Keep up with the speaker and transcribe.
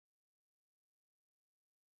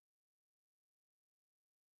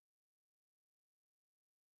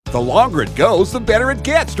The longer it goes, the better it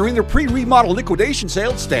gets. During their pre-remodel liquidation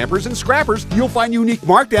sale, Stampers and Scrappers, you'll find unique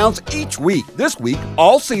markdowns each week. This week,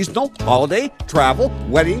 all seasonal, holiday, travel,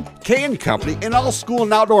 wedding, K & Company, and all school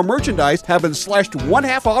and outdoor merchandise have been slashed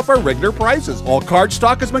 1/2 off our regular prices. All card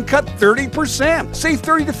stock has been cut 30%. Save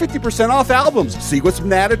 30 to 50% off albums. See what's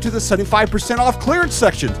been added to the 75% off clearance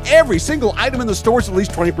section. Every single item in the store is at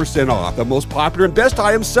least 20% off. The most popular and best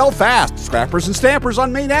items sell fast. Scrappers and Stampers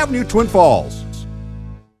on Main Avenue, Twin Falls.